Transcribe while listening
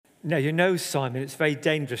Now, you know, Simon, it's very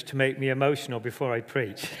dangerous to make me emotional before I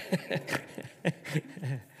preach.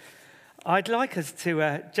 I'd like us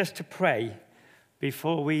to just to pray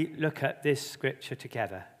before we look at this scripture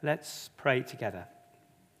together. Let's pray together.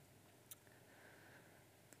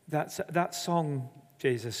 That song,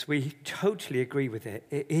 Jesus, we totally agree with it.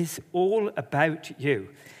 It is all about you.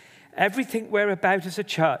 Everything we're about as a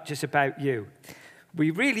church is about you.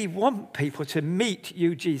 We really want people to meet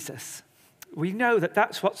you, Jesus. We know that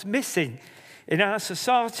that's what's missing in our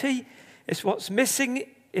society. It's what's missing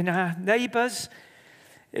in our neighbors.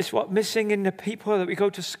 It's what's missing in the people that we go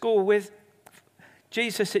to school with.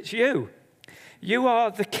 Jesus, it's you. You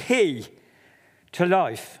are the key to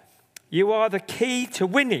life. You are the key to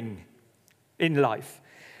winning in life.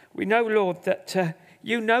 We know, Lord, that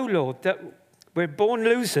Lord, that we're born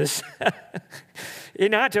losers.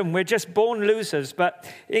 In Adam, we're just born losers, but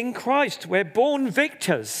in Christ, we're born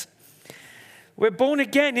victors. We're born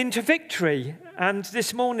again into victory. And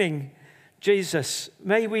this morning, Jesus,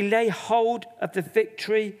 may we lay hold of the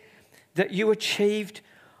victory that you achieved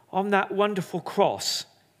on that wonderful cross,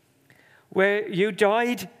 where you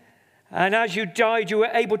died, and as you died, you were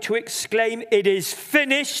able to exclaim, "It is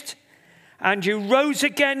finished," and you rose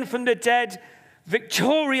again from the dead,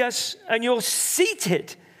 victorious, and you're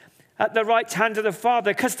seated at the right hand of the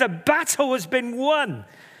Father, because the battle has been won.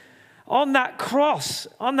 On that cross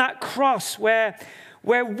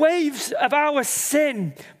where waves of our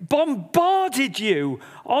sin bombarded you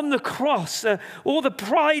on the cross, all the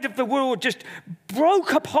pride of the world just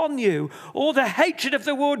broke upon you, all the hatred of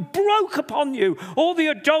the world broke upon you, all the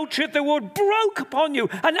adultery of the world broke upon you,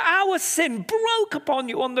 and our sin broke upon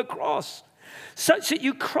you on the cross, such that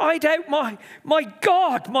you cried out, my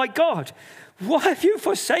God, why have you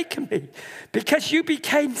forsaken me?" Because you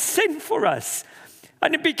became sin for us.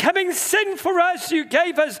 And in becoming sin for us, you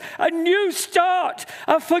gave us a new start,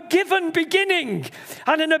 a forgiven beginning,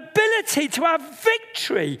 and an ability to have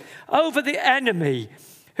victory over the enemy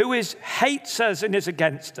who hates us and is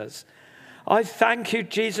against us. I thank you,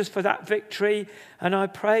 Jesus, for that victory. And I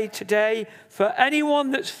pray today for anyone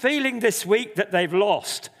that's feeling this week that they've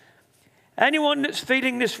lost. Anyone that's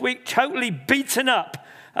feeling this week totally beaten up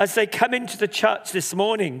as they come into the church this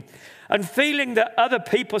morning, and feeling that other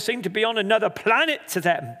people seem to be on another planet to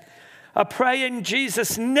them. I pray in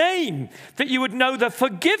Jesus' name that you would know the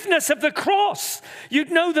forgiveness of the cross.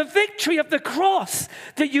 You'd know the victory of the cross,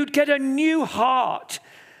 that you'd get a new heart.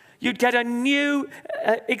 You'd get a new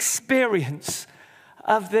experience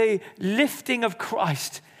of the lifting of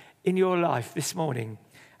Christ in your life this morning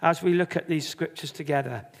as we look at these scriptures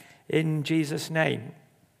together. In Jesus' name,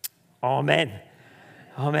 amen.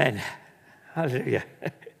 Amen. Hallelujah.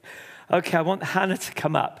 Okay, I want Hannah to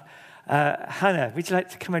come up. Hannah, would you like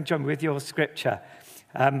to come and join me with your scripture?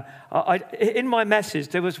 In my message,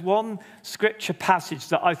 there was one scripture passage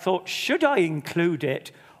that I thought, should I include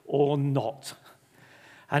it or not?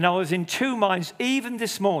 And I was in two minds, even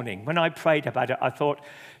this morning, when I prayed about it, I thought,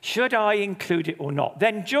 should I include it or not?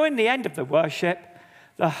 Then during the end of the worship,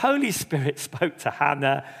 the Holy Spirit spoke to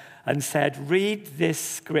Hannah and said, read this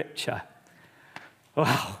scripture.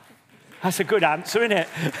 Wow. That's a good answer, isn't it?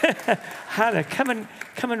 Hannah, come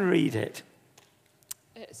and read it.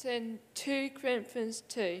 It's in 2 Corinthians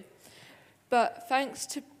 2. But thanks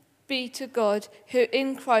be to God, who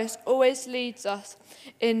in Christ always leads us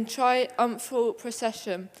in triumphal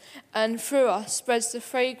procession, and through us spreads the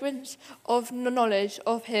fragrance of knowledge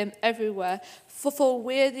of him everywhere. For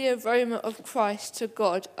we are the aroma of Christ to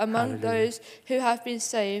God among Hallelujah. Those who have been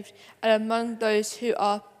saved and among those who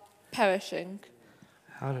are perishing.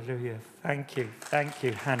 Hallelujah. Thank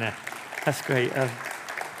you, Hannah. That's great.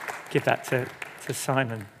 Give that to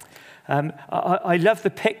Simon. I love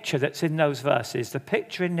the picture that's in those verses. The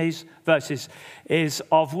picture in these verses is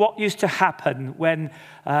of what used to happen when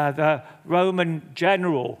the Roman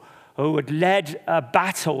general who had led a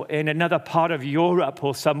battle in another part of Europe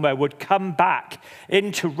or somewhere would come back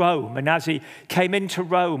into Rome. And as he came into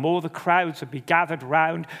Rome, all the crowds would be gathered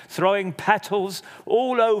round, throwing petals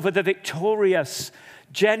all over the victorious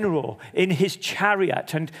general in his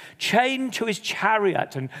chariot, and chained to his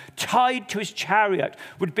chariot and tied to his chariot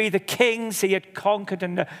would be the kings he had conquered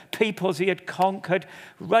and the peoples he had conquered,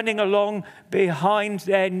 running along behind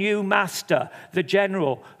their new master, the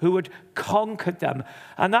general who had conquered them.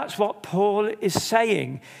 And that's what Paul is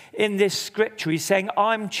saying in this scripture. He's saying,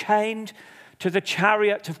 I'm chained to the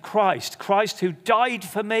chariot of Christ. Christ who died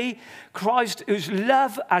for me, Christ whose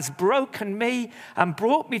love has broken me and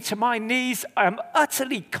brought me to my knees. I am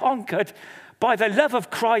utterly conquered by the love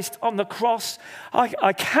of Christ on the cross.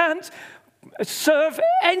 I can't serve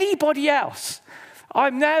anybody else.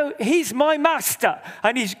 He's my master.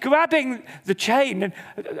 And he's grabbing the chain and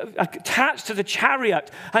attached to the chariot.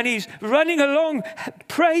 And he's running along.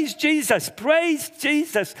 Praise Jesus,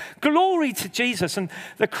 glory to Jesus. And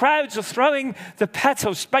the crowds are throwing the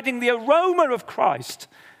petals, spreading the aroma of Christ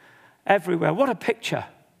everywhere. What a picture.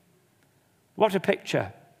 What a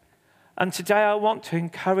picture. And today I want to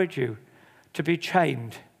encourage you to be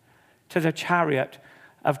chained to the chariot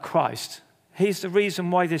of Christ. He's the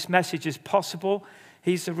reason why this message is possible.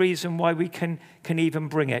 He's the reason why we can even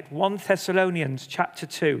bring it. 1 Thessalonians chapter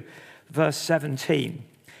 2, verse 17.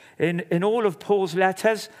 In all of Paul's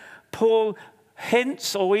letters, Paul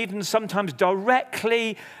hints or even sometimes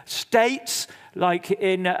directly states, like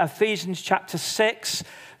in Ephesians chapter 6,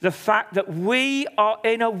 the fact that we are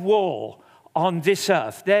in a war on this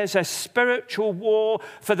earth. There's a spiritual war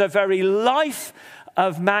for the very life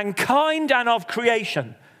of mankind and of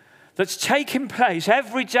creation that's taking place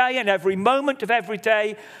every day and every moment of every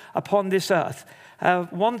day upon this earth.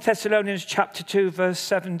 1 Thessalonians chapter 2, verse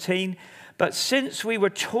 17. But since we were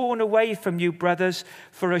torn away from you, brothers,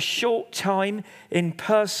 for a short time in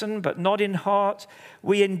person, but not in heart,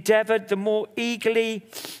 we endeavored the more eagerly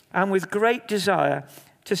and with great desire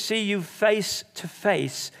to see you face to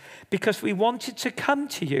face, because we wanted to come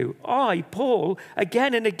to you, I, Paul,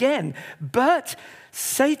 again and again. But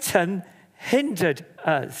Satan hindered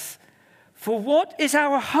us. For what is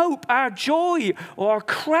our hope, our joy, or our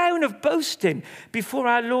crown of boasting before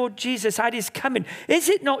our Lord Jesus at his coming? Is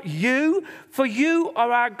it not you? For you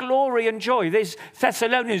are our glory and joy. There's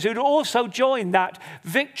Thessalonians who'd also joined that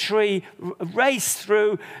victory race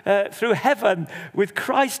through heaven with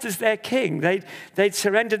Christ as their king. They'd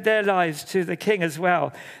surrendered their lives to the king as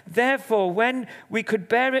well. Therefore, when we could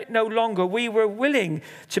bear it no longer, we were willing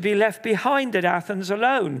to be left behind at Athens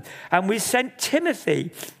alone. And we sent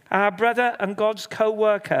Timothy, our brother and God's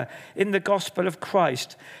co-worker in the gospel of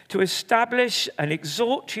Christ, to establish and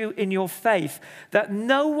exhort you in your faith, that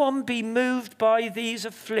no one be moved by these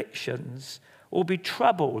afflictions or be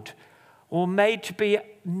troubled or made to be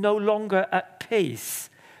no longer at peace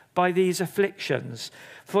by these afflictions.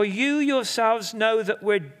 For you yourselves know that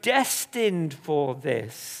we're destined for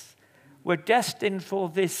this. We're destined for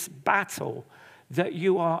this battle that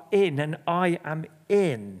you are in and I am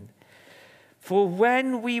in. For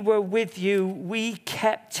when we were with you, we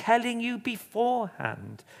kept telling you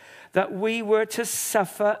beforehand that we were to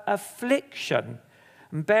suffer affliction.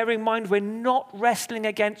 And bear in mind, we're not wrestling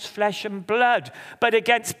against flesh and blood, but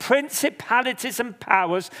against principalities and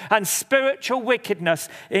powers and spiritual wickedness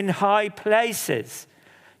in high places.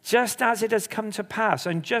 Just as it has come to pass,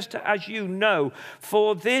 and just as you know,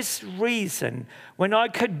 for this reason, when I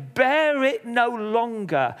could bear it no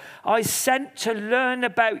longer, I sent to learn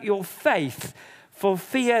about your faith, for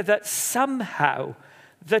fear that somehow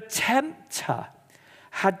the tempter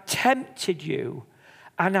had tempted you,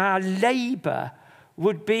 and our labor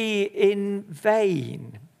would be in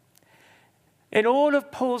vain. In all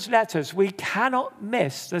of Paul's letters, we cannot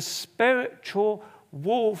miss the spiritual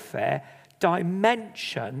warfare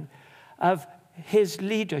dimension of his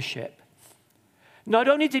leadership. Not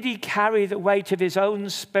only did he carry the weight of his own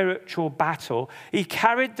spiritual battle, he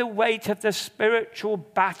carried the weight of the spiritual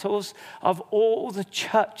battles of all the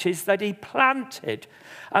churches that he planted.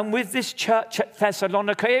 And with this church at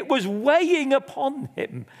Thessalonica, it was weighing upon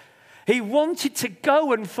him. He wanted to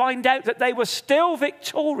go and find out that they were still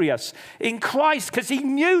victorious in Christ, because he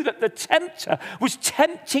knew that the tempter was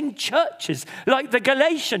tempting churches like the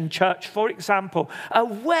Galatian church, for example,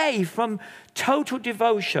 away from total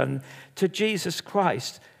devotion to Jesus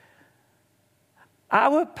Christ.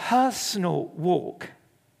 Our personal walk,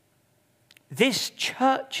 this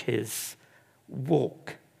church's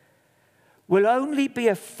walk, will only be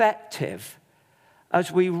effective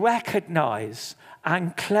as we recognize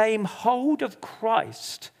and claim hold of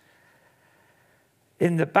Christ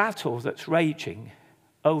in the battle that's raging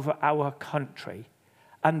over our country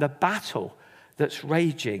and the battle that's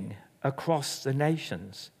raging across the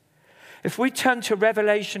nations. If we turn to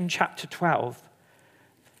Revelation chapter 12,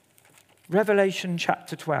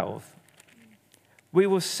 we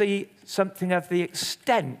will see something of the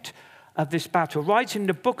extent of this battle. Right in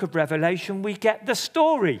the book of Revelation, we get the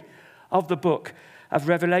story of the book of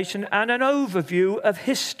Revelation and an overview of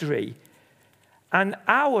history and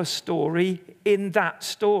our story in that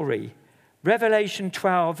story. Revelation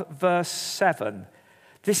 12, verse 7.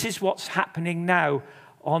 This is what's happening now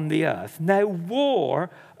on the earth. Now war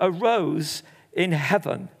arose in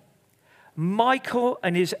heaven. Michael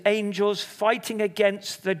and his angels fighting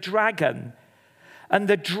against the dragon. And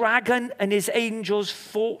the dragon and his angels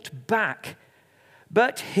fought back.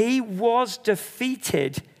 But he was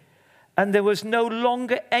defeated, and there was no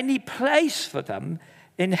longer any place for them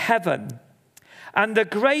in heaven. And the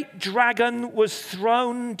great dragon was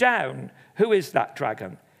thrown down. Who is that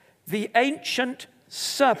dragon? The ancient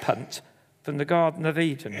serpent from the Garden of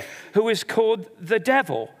Eden, who is called the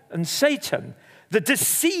devil and Satan, the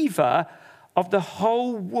deceiver of the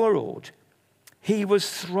whole world. He was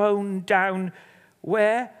thrown down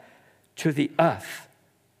where? To the earth.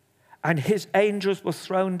 And his angels were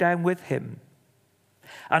thrown down with him.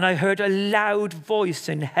 And I heard a loud voice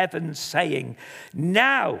in heaven saying,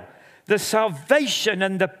 now the salvation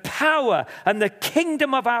and the power and the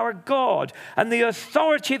kingdom of our God and the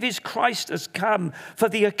authority of his Christ has come. For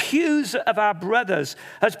the accuser of our brothers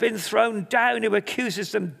has been thrown down, who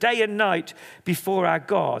accuses them day and night before our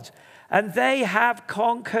God. And they have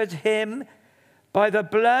conquered him by the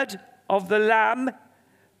blood of the Lamb,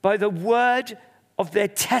 by the word of their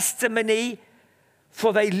testimony,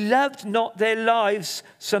 for they loved not their lives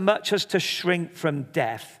so much as to shrink from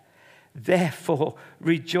death. Therefore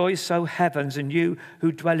rejoice, O heavens, and you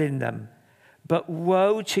who dwell in them. But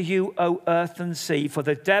woe to you, O earth and sea, for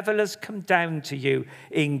the devil has come down to you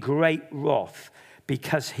in great wrath,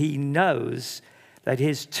 because he knows that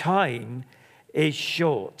his time is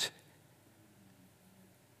short.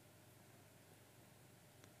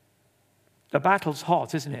 The battle's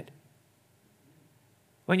hot, isn't it?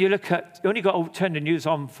 When you look at, you only got to turn the news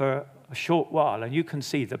on for a short while and you can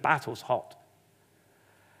see the battle's hot.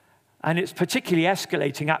 And it's particularly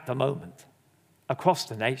escalating at the moment across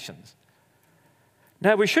the nations.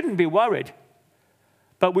 Now, we shouldn't be worried,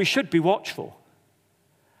 but we should be watchful.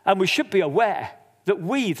 And we should be aware that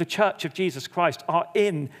we, the Church of Jesus Christ, are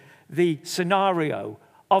in the scenario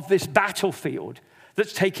of this battlefield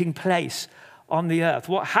that's taking place on the earth.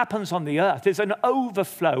 What happens on the earth is an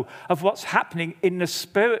overflow of what's happening in the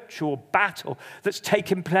spiritual battle that's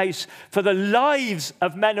taking place for the lives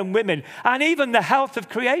of men and women and even the health of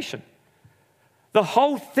creation. The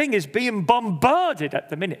whole thing is being bombarded at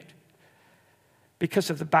the minute because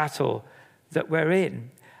of the battle that we're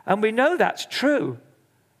in. And we know that's true.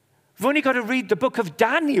 We've only got to read the book of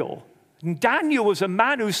Daniel. And Daniel was a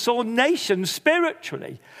man who saw nations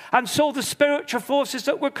spiritually and saw the spiritual forces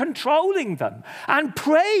that were controlling them and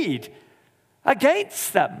prayed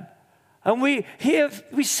against them. And we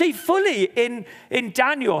see fully in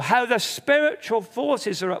Daniel how the spiritual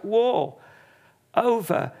forces are at war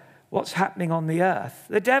over what's happening on the earth.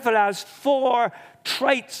 The devil has 4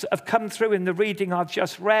 traits that have come through in the reading I've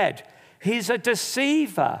just read. He's a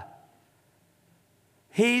deceiver.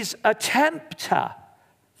 He's a tempter.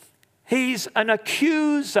 He's an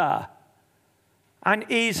accuser, and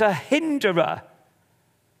he's a hinderer.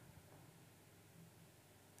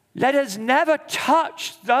 Let us never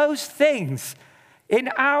touch those things in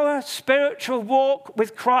our spiritual walk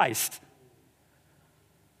with Christ.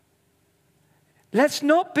 Let's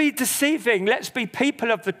not be deceiving. Let's be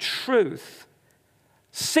people of the truth.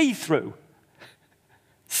 See-through.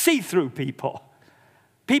 See-through people.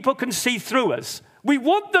 People can see through us. We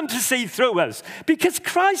want them to see through us because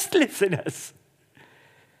Christ lives in us.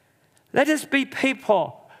 Let us be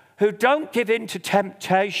people who don't give in to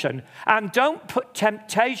temptation and don't put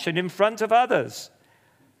temptation in front of others.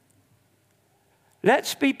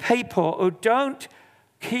 Let's be people who don't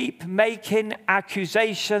keep making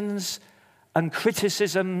accusations and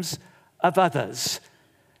criticisms of others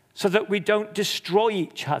so that we don't destroy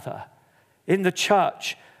each other in the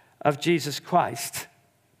church of Jesus Christ.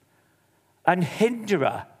 And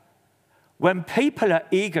hinderer, when people are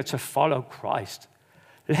eager to follow Christ,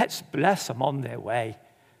 let's bless them on their way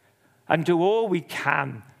and do all we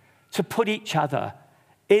can to put each other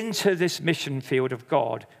into this mission field of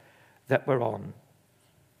God that we're on.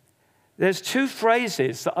 There's 2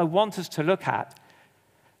 phrases that I want us to look at.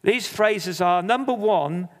 These phrases are, number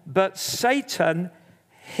 1, but Satan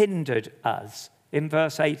hindered us, in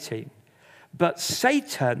verse 18. But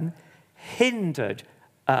Satan hindered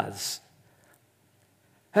us.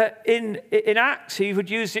 In Acts, he would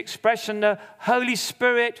use the expression, the Holy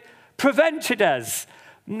Spirit prevented us.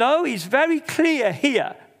 No, he's very clear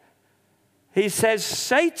here. He says,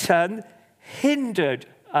 Satan hindered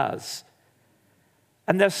us.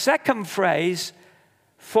 And the second phrase,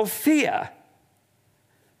 for fear.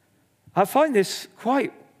 I find this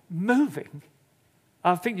quite moving.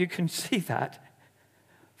 I think you can see that.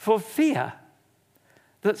 For fear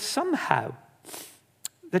that somehow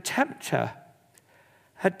the tempter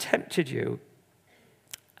had tempted you,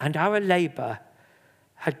 and our labor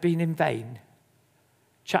had been in vain.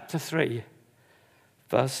 Chapter 3,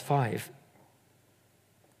 verse 5.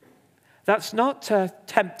 That's not a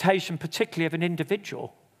temptation particularly of an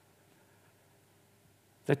individual.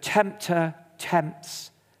 The tempter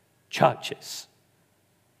tempts churches.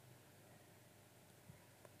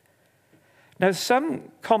 Now,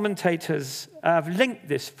 some commentators have linked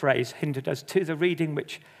this phrase, hindered us, to the reading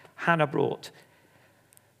which Hannah brought.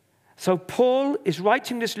 So Paul is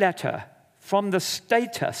writing this letter from the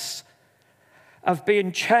status of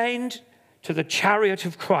being chained to the chariot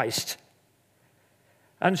of Christ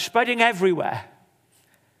and spreading everywhere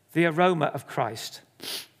the aroma of Christ.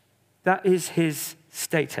 That is his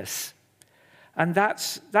status. And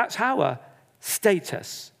that's our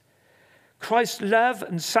status. Christ's love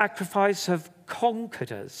and sacrifice have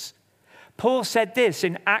conquered us. Paul said this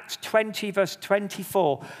in Acts 20, verse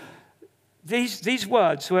 24. These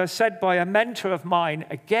words were said by a mentor of mine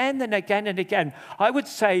again and again and again. I would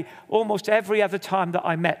say almost every other time that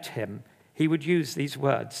I met him, he would use these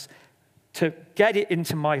words to get it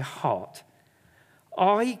into my heart.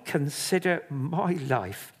 I consider my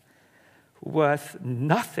life worth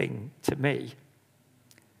nothing to me.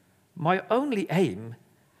 My only aim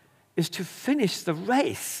is to finish the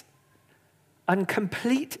race and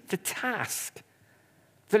complete the task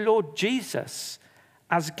the Lord Jesus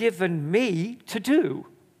has given me to do.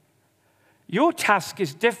 Your task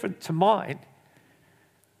is different to mine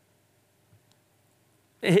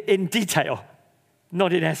in detail,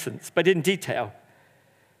 not in essence, but in detail.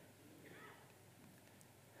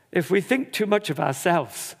 If we think too much of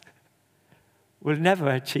ourselves, we'll never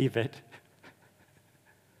achieve it.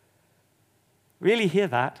 Really hear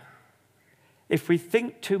that? If we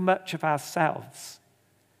think too much of ourselves,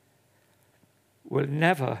 we'll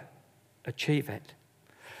never achieve it.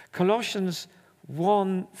 Colossians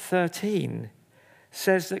 1:13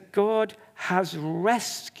 says that God has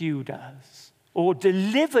rescued us, or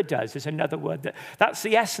delivered us is another word. That's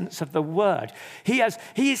the essence of the word. He has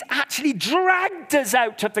actually dragged us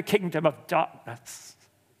out of the kingdom of darkness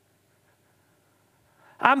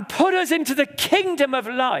and put us into the kingdom of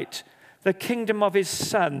light, the kingdom of his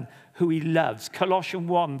Son, who he loves. Colossians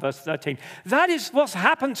 1, verse 13. That is what's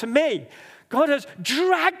happened to me. God has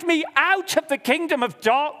dragged me out of the kingdom of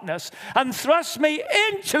darkness and thrust me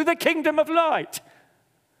into the kingdom of light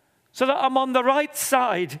so that I'm on the right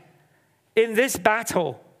side in this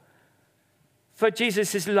battle for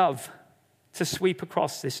Jesus' love to sweep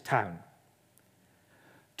across this town.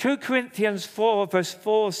 2 Corinthians 4, verse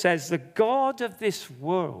 4 says, the God of this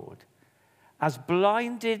world has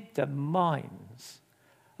blinded the minds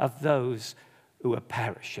of those who are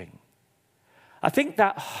perishing. I think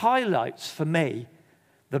that highlights for me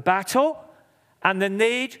the battle and the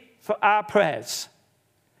need for our prayers.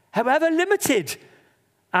 However limited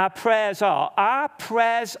our prayers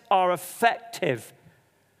are effective.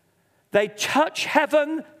 They touch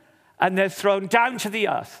heaven and they're thrown down to the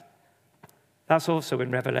earth. That's also in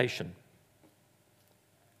Revelation.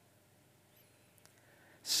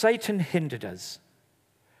 Satan hindered us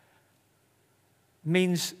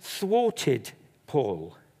means thwarted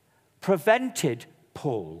Paul, prevented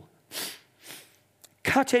Paul,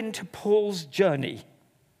 cut into Paul's journey.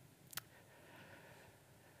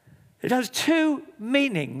 It has two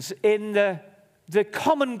meanings in the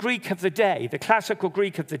common Greek of the day, the classical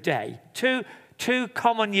Greek of the day. Two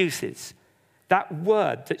common uses. That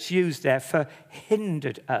word that's used there for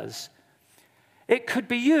hindered us. It could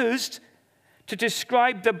be used to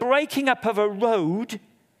describe the breaking up of a road,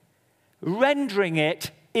 rendering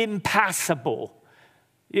it impassable.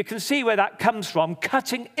 You can see where that comes from,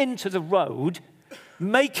 cutting into the road,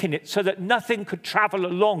 making it so that nothing could travel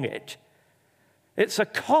along it. It's a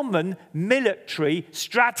common military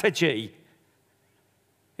strategy.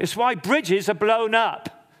 It's why bridges are blown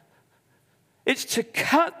up. It's to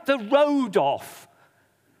cut the road off,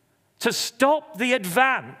 to stop the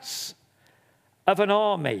advance of an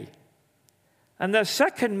army. And the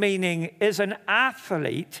second meaning is an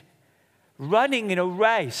athlete running in a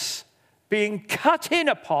race, being cut in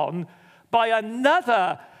upon by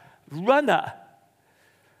another runner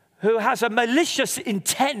who has a malicious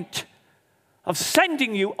intent of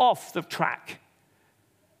sending you off the track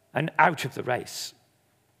and out of the race.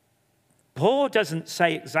 Paul doesn't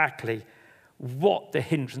say exactly what the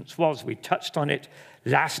hindrance was. We touched on it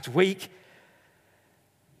last week.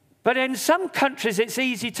 But in some countries, it's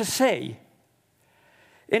easy to see.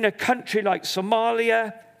 In a country like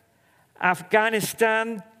Somalia,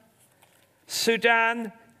 Afghanistan,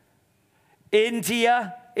 Sudan,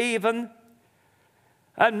 India even,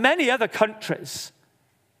 and many other countries,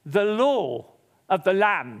 the law of the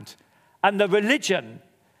land and the religion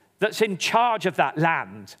that's in charge of that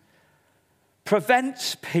land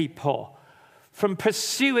prevents people from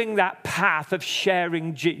pursuing that path of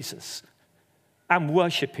sharing Jesus and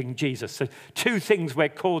worshipping Jesus. So two things we're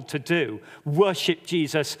called to do: worship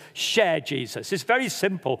Jesus, share Jesus. It's very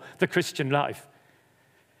simple, the Christian life.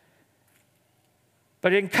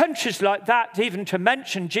 But in countries like that, even to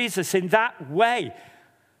mention Jesus in that way,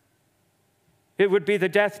 it would be the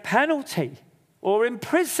death penalty or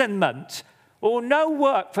imprisonment or no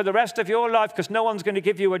work for the rest of your life because no one's going to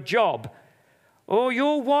give you a job, or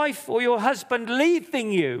your wife or your husband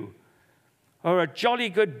leaving you, or a jolly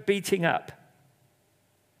good beating up.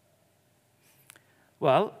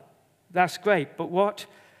 Well, that's great, but what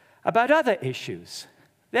about other issues?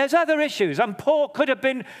 There's other issues, and Paul could have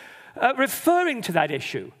been referring to that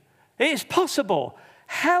issue. It is possible.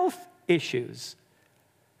 Health issues.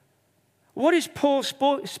 What is Paul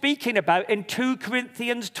speaking about in 2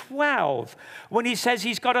 Corinthians 12 when he says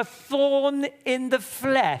he's got a thorn in the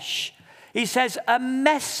flesh? He says, a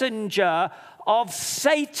messenger of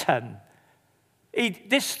Satan.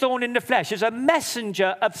 This thorn in the flesh is a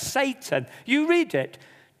messenger of Satan. You read it,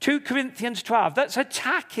 2 Corinthians 12. That's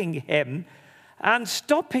attacking him and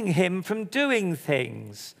stopping him from doing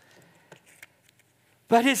things.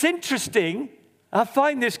 But it's interesting. I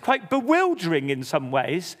find this quite bewildering in some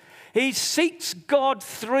ways. He seeks God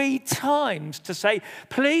 3 times to say,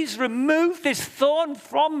 please remove this thorn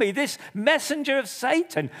from me, this messenger of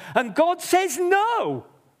Satan. And God says no.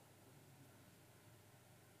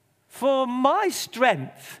 For my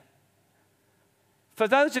strength, for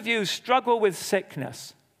those of you who struggle with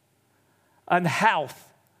sickness and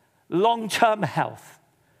health, long-term health,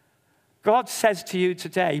 God says to you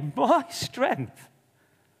today, my strength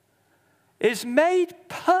is made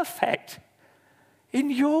perfect in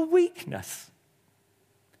your weakness.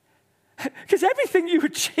 Because everything you've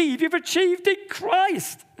achieved in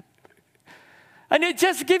Christ. And it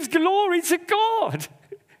just gives glory to God.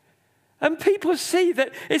 And people see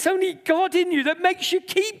that it's only God in you that makes you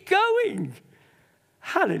keep going.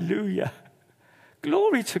 Hallelujah.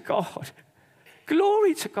 Glory to God.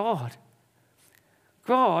 Glory to God.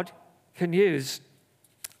 God can use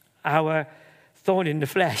our thorn in the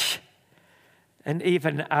flesh and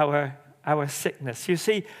even our sickness. You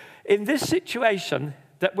see, in this situation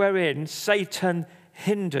that we're in, Satan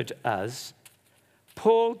hindered us.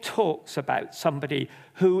 Paul talks about somebody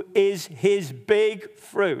who is his big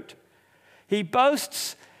fruit. He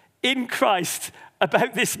boasts in Christ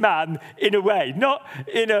about this man in a way, not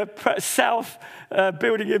in a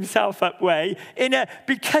building himself up way,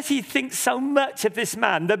 because he thinks so much of this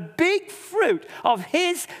man. The big fruit of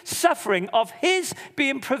his suffering, of his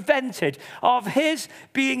being prevented, of his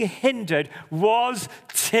being hindered was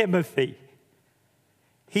Timothy.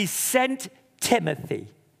 He sent Timothy.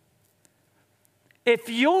 If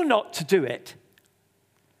you're not to do it,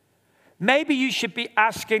 maybe you should be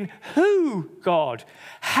asking, who, God?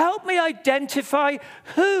 Help me identify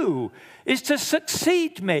who is to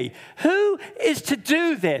succeed me. Who is to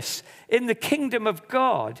do this in the kingdom of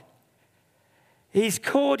God? He's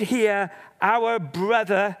called here our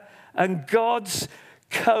brother and God's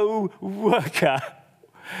co-worker.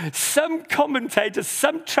 Some commentators,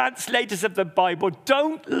 some translators of the Bible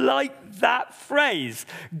don't like that phrase,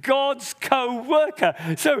 God's co-worker.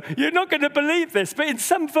 So you're not going to believe this, but in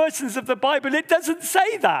some versions of the Bible, it doesn't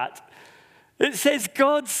say that. It says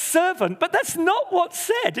God's servant, but that's not what's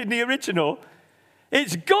said in the original.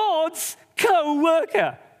 It's God's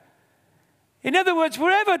co-worker. In other words,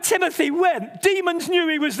 wherever Timothy went, demons knew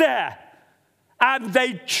he was there. And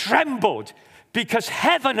they trembled because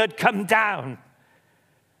heaven had come down.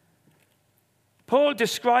 Paul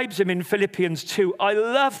describes him in Philippians 2. I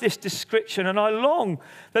love this description, and I long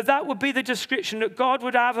that that would be the description that God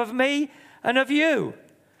would have of me and of you.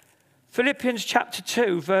 Philippians chapter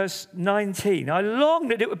 2, verse 19. I long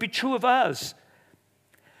that it would be true of us.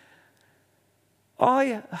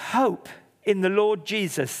 I hope in the Lord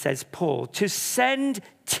Jesus, says Paul, to send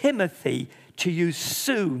Timothy to you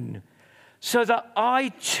soon, so that I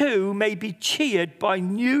too may be cheered by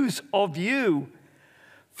news of you.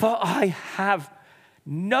 For I have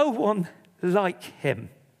no one like him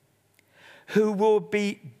who will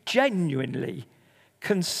be genuinely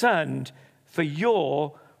concerned for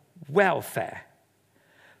your welfare.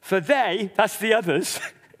 For they, that's the others,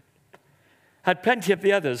 had plenty of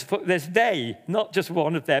the others. For there's they, not just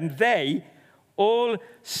one of them. They all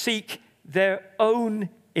seek their own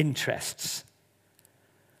interests,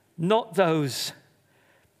 not those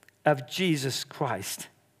of Jesus Christ.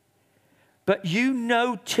 But you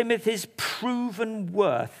know Timothy's proven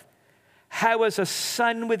worth, how as a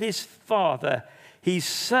son with his father, he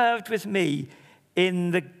served with me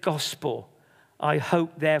in the gospel. I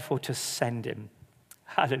hope, therefore, to send him.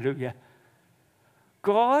 Hallelujah.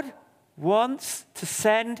 God wants to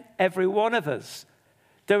send every one of us.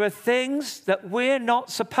 There are things that we're not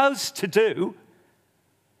supposed to do,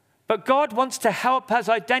 but God wants to help us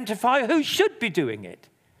identify who should be doing it,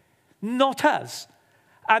 not us.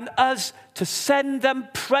 And us to send them,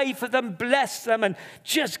 pray for them, bless them, and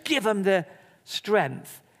just give them the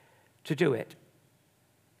strength to do it.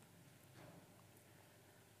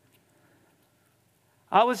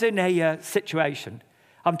 I was in a situation,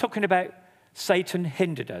 I'm talking about Satan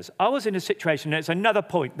hindered us. I was in a situation, and it's another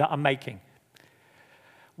point that I'm making,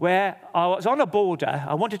 where I was on a border.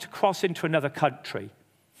 I wanted to cross into another country.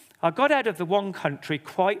 I got out of the one country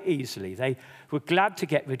quite easily. They were glad to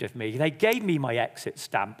get rid of me. They gave me my exit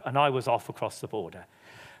stamp, and I was off across the border.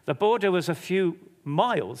 The border was a few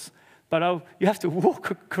miles, but you have to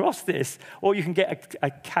walk across this, or you can get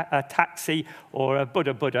a taxi or a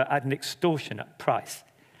Buddha at an extortionate price.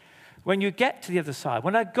 When you get to the other side,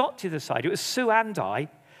 when I got to the other side, it was Sue and I.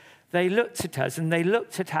 They looked at us, and they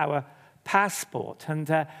looked at our passport. And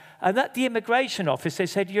at the immigration office, they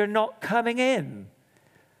said, "You're not coming in."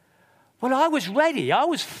 Well, I was ready. I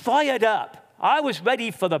was fired up. I was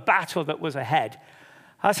ready for the battle that was ahead.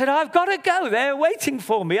 I said, "I've got to go. They're waiting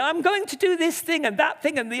for me. I'm going to do this thing and that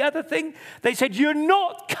thing and the other thing." They said, "You're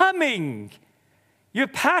not coming. Your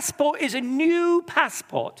passport is a new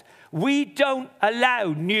passport. We don't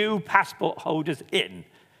allow new passport holders in."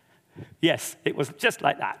 Yes, it was just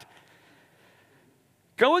like that.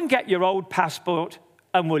 "Go and get your old passport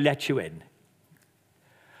and we'll let you in."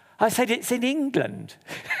 I said, "It's in England."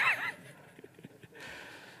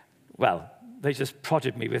 Well, they just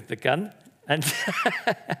prodded me with the gun, and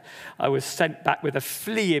I was sent back with a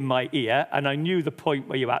flea in my ear, and I knew the point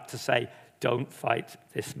where you had to say, "Don't fight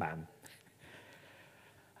this man."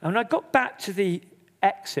 And when I got back to the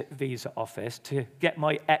exit visa office to get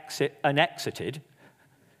my exit unexited,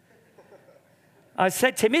 I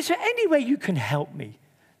said to him, "Is there any way you can help me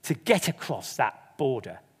to get across that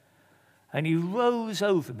border?" And he rose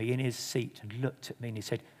over me in his seat and looked at me, and he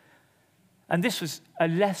said, and this was a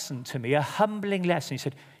lesson to me, a humbling lesson. He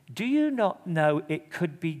said, "Do you not know it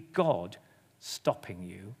could be God stopping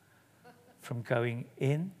you from going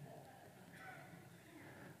in?"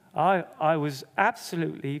 I was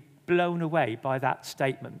absolutely blown away by that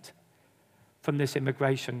statement from this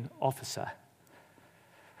immigration officer.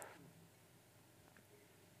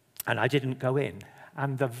 And I didn't go in.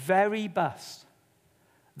 And the very bus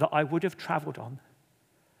that I would have traveled on,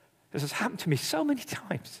 this has happened to me so many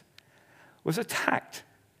times, was attacked.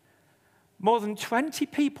 More than 20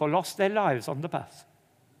 people lost their lives on the bus.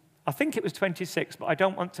 I think it was 26, but I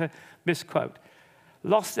don't want to misquote.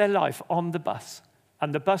 Lost their life on the bus,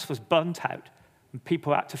 and the bus was burnt out, and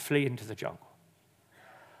people had to flee into the jungle.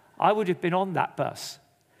 I would have been on that bus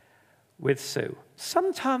with Sue.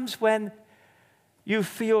 Sometimes when you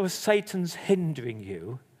feel Satan's hindering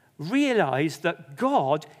you, realize that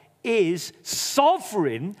God is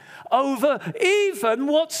sovereign over even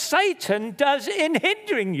what Satan does in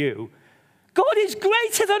hindering you. God is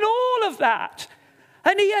greater than all of that,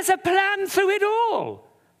 and he has a plan through it all.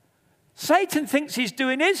 Satan thinks he's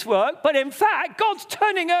doing his work, but in fact, God's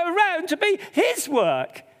turning it around to be his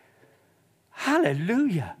work.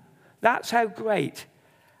 Hallelujah. That's how great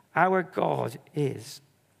our God is.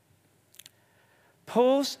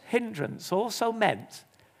 Paul's hindrance also meant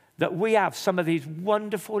that we have some of these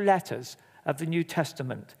wonderful letters of the New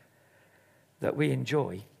Testament that we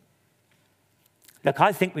enjoy. Look,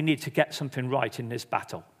 I think we need to get something right in this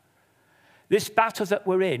battle. This battle that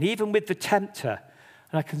we're in, even with the tempter.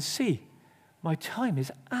 And I can see my time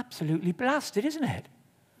is absolutely blasted, isn't it?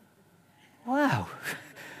 Wow.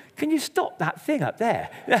 Can you stop that thing up there?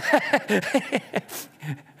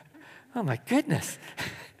 Oh, my goodness.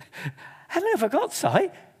 How long have I got, Si?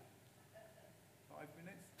 5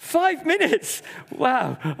 minutes. 5 minutes.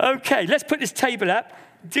 Wow. Okay, let's put this table up.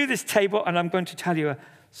 Do this table, and I'm going to tell you a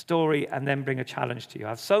story and then bring a challenge to you. I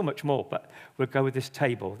have so much more, but we'll go with this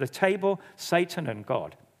table. The table, Satan and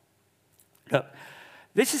God. Look,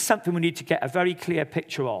 this is something we need to get a very clear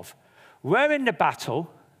picture of. We're in the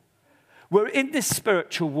battle. We're in this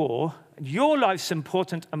spiritual war. Your life's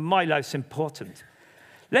important and my life's important.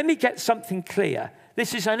 Let me get something clear.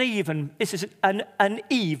 This is an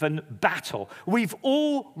uneven battle. We've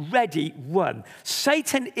already won.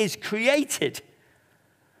 Satan is created.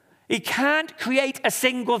 He can't create a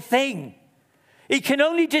single thing. He can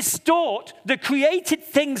only distort the created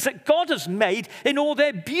things that God has made in all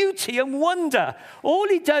their beauty and wonder. All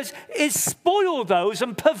he does is spoil those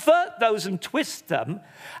and pervert those and twist them.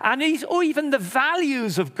 And or even the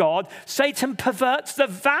values of God, Satan perverts the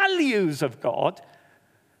values of God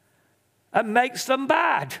and makes them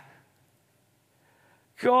bad.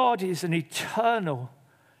 God is an eternal,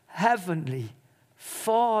 heavenly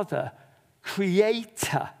Father,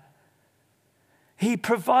 Creator. He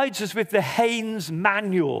provides us with the Haynes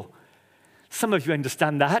Manual. Some of you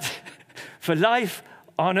understand that. For life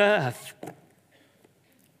on earth.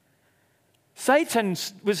 Satan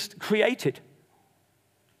was created.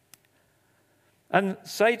 And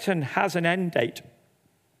Satan has an end date.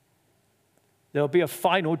 There'll be a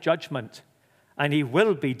final judgment, and he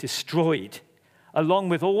will be destroyed, along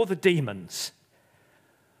with all the demons.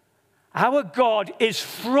 Our God is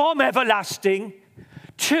from everlasting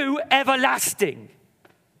to everlasting.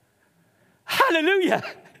 Hallelujah.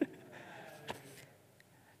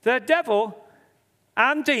 The devil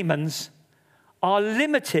and demons are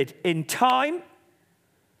limited in time,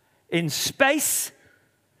 in space,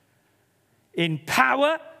 in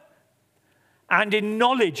power, and in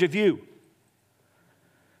knowledge of you.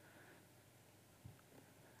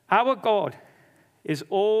 Our God is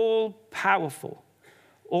all-powerful,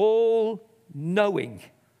 all-knowing,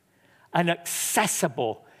 and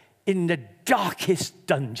accessible in the darkest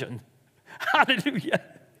dungeon. Hallelujah.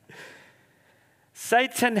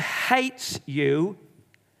 Satan hates you,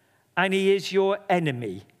 and he is your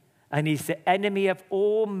enemy. And he's the enemy of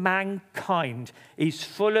all mankind. He's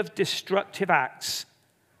full of destructive acts.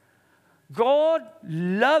 God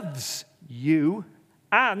loves you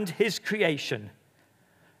and his creation.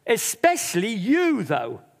 Especially you,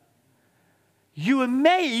 though. You were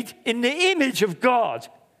made in the image of God.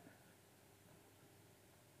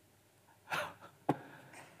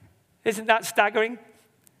 Isn't that staggering?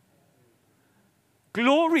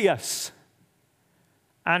 Glorious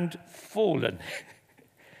and fallen.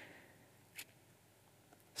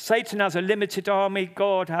 Satan has a limited army.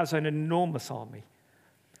 God has an enormous army.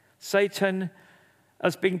 Satan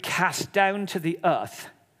has been cast down to the earth.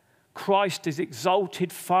 Christ is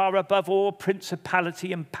exalted far above all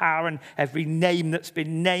principality and power and every name that's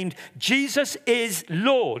been named. Jesus is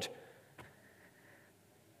Lord.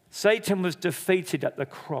 Satan was defeated at the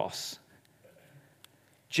cross.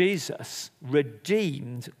 Jesus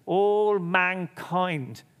redeemed all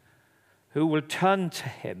mankind who will turn to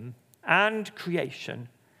him and creation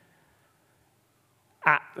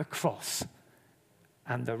at the cross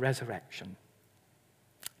and the resurrection.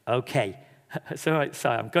 Okay, so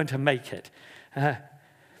I'm going to make it.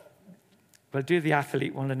 We'll do the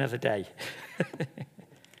athlete one another day.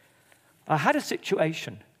 I had a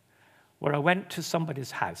situation where I went to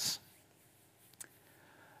somebody's house.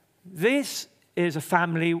 This is a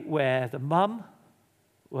family where the mum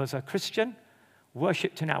was a Christian,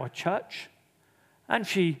 worshipped in our church, and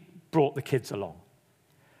she brought the kids along.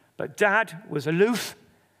 But dad was aloof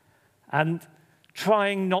and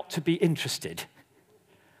trying not to be interested.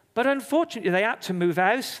 But unfortunately, they had to move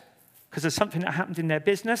house because of something that happened in their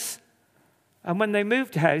business. And when they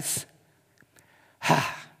moved house,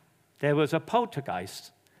 there was a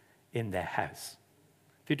poltergeist in their house.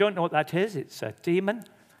 If you don't know what that is, it's a demon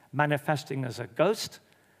manifesting as a ghost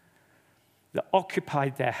that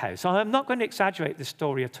occupied their house. I'm not going to exaggerate this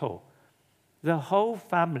story at all. The whole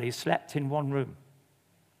family slept in one room,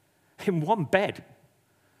 in one bed.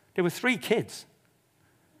 There were 3 kids.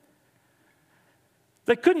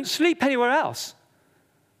 They couldn't sleep anywhere else.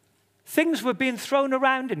 Things were being thrown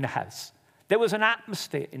around in the house. There was an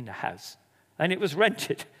atmosphere in the house, and it was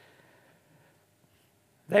rented.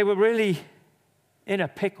 They were really in a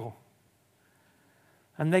pickle,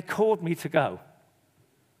 and they called me to go.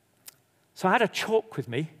 So I had a chalk with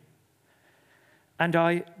me, and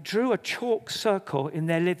I drew a chalk circle in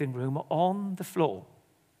their living room on the floor.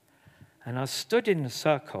 And I stood in the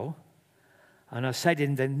circle, and I said,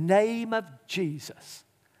 in the name of Jesus,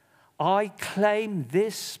 I claim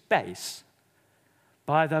this space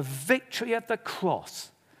by the victory of the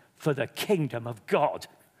cross for the kingdom of God.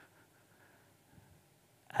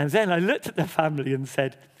 And then I looked at the family and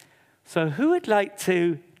said, so who would like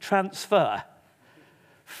to transfer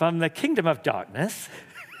from the kingdom of darkness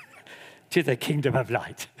to the kingdom of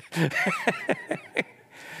light?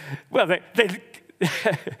 Well, they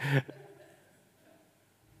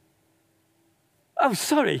oh,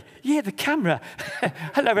 sorry. Yeah, the camera.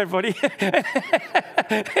 Hello, everybody. I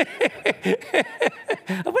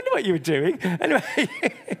wonder what you were doing. Anyway,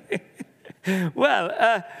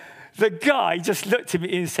 well, the guy just looked at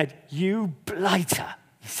me and said, you blighter,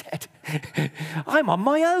 he said. I'm on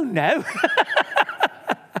my own now.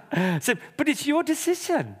 So, but it's your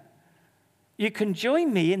decision. You can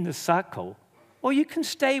join me in the circle, or you can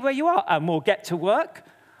stay where you are, and we'll get to work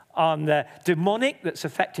on the demonic that's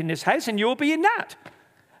affecting this house, and you'll be in that.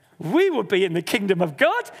 We will be in the kingdom of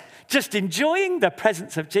God, just enjoying the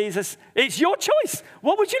presence of Jesus. It's your choice.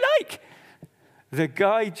 What would you like? The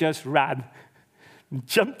guy just ran and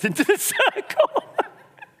jumped into the circle.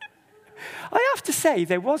 I have to say,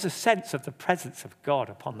 there was a sense of the presence of God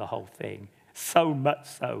upon the whole thing, so much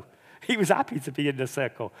so. He was happy to be in the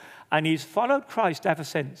circle, and he's followed Christ ever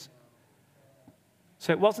since.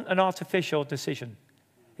 So it wasn't an artificial decision.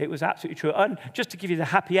 It was absolutely true. And just to give you the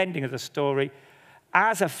happy ending of the story,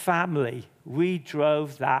 as a family, we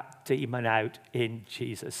drove that demon out in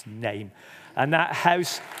Jesus' name. And that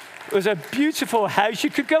house was a beautiful house. You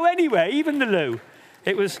could go anywhere, even the loo.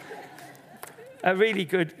 It was a really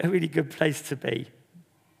good place to be.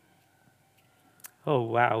 Oh,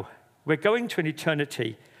 wow. We're going to an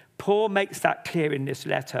eternity. Paul makes that clear in this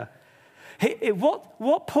letter.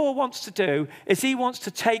 What Paul wants to do is he wants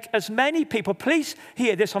to take as many people, please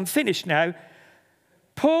hear this, I'm finished now.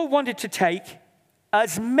 Paul wanted to take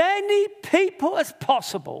as many people as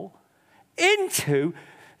possible into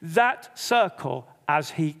that circle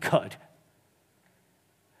as he could.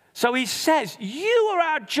 So he says, you are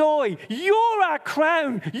our joy, you're our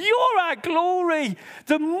crown, you're our glory.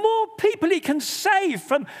 The more people he can save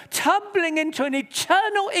from tumbling into an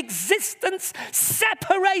eternal existence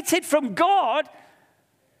separated from God,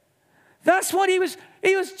 that's what he was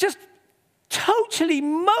just totally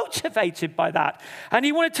motivated by that. And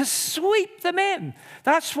he wanted to sweep them in.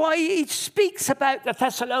 That's why he speaks about the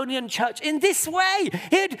Thessalonian church in this way.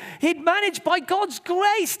 He'd managed by God's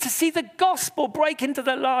grace to see the gospel break into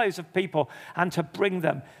the lives of people and to bring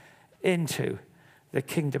them into the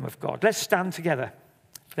kingdom of God. Let's stand together.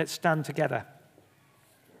 Let's stand together.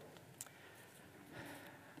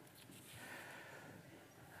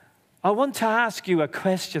 I want to ask you a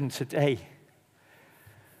question today.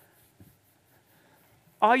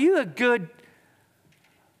 Are you a good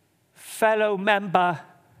fellow member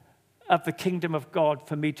of the kingdom of God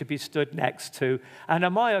for me to be stood next to? And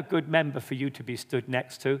am I a good member for you to be stood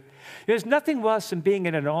next to? There's nothing worse than being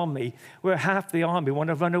in an army where half the army want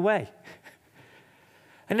to run away.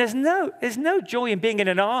 And there's no joy in being in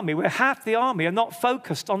an army where half the army are not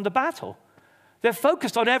focused on the battle. They're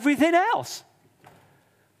focused on everything else.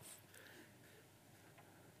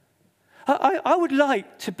 I would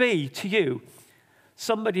like to be, to you,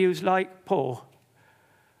 somebody who's like Paul,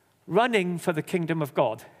 running for the kingdom of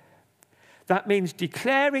God. That means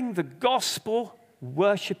declaring the gospel,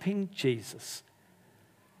 worshiping Jesus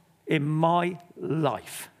in my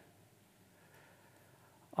life.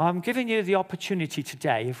 I'm giving you the opportunity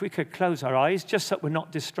today, if we could close our eyes, just so we're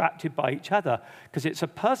not distracted by each other, because it's a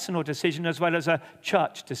personal decision as well as a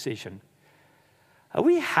church decision. Are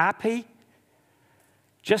we happy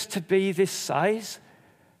just to be this size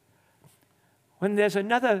when there's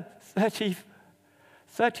another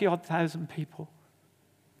 30-odd thousand people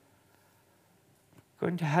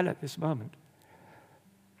going to hell at this moment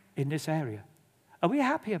in this area? Are we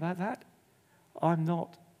happy about that? I'm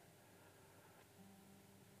not.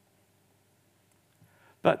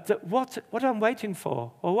 But what I'm waiting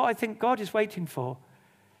for, or what I think God is waiting for,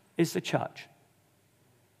 is the church.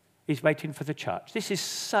 He's waiting for the church. This is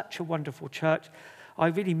such a wonderful church. I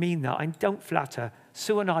really mean that. I don't flatter.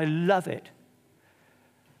 Sue and I love it.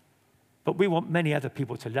 But we want many other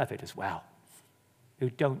people to love it as well,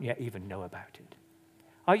 who don't yet even know about it.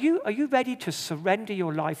 Are you ready to surrender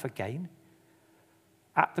your life again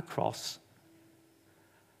at the cross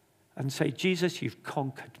and say, Jesus, you've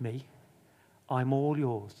conquered me. I'm all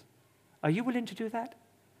yours. Are you willing to do that?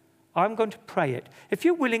 I'm going to pray it. If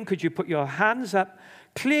you're willing, could you put your hands up,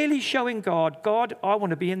 clearly showing God, God, I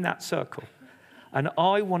want to be in that circle. And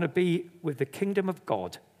I want to be with the kingdom of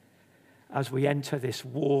God as we enter this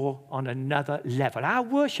war on another level. Our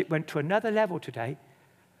worship went to another level today.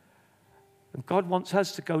 And God wants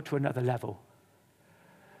us to go to another level.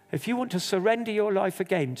 If you want to surrender your life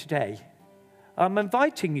again today, I'm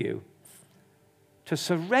inviting you to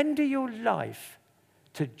surrender your life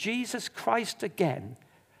to Jesus Christ again,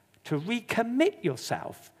 to recommit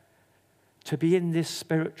yourself to be in this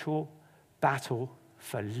spiritual battle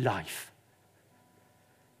for life.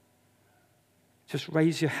 Just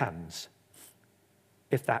raise your hands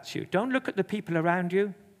if that's you. Don't look at the people around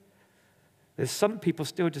you. There's some people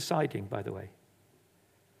still deciding, by the way.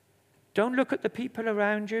 Don't look at the people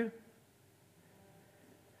around you.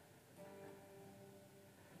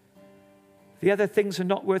 The other things are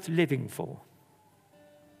not worth living for.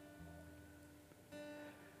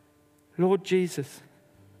 Lord Jesus,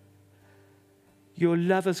 your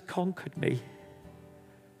love has conquered me.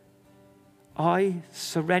 I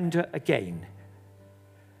surrender again.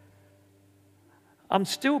 I'm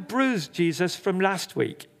still bruised, Jesus, from last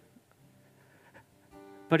week.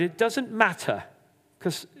 But it doesn't matter,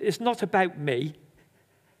 because it's not about me.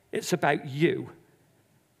 It's about you.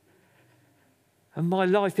 And my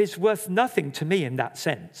life is worth nothing to me in that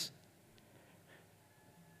sense.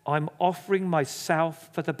 I'm offering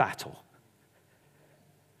myself for the battle,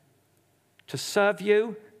 to serve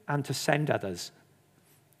you and to send others.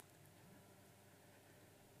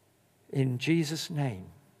 In Jesus' name,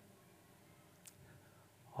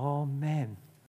 amen.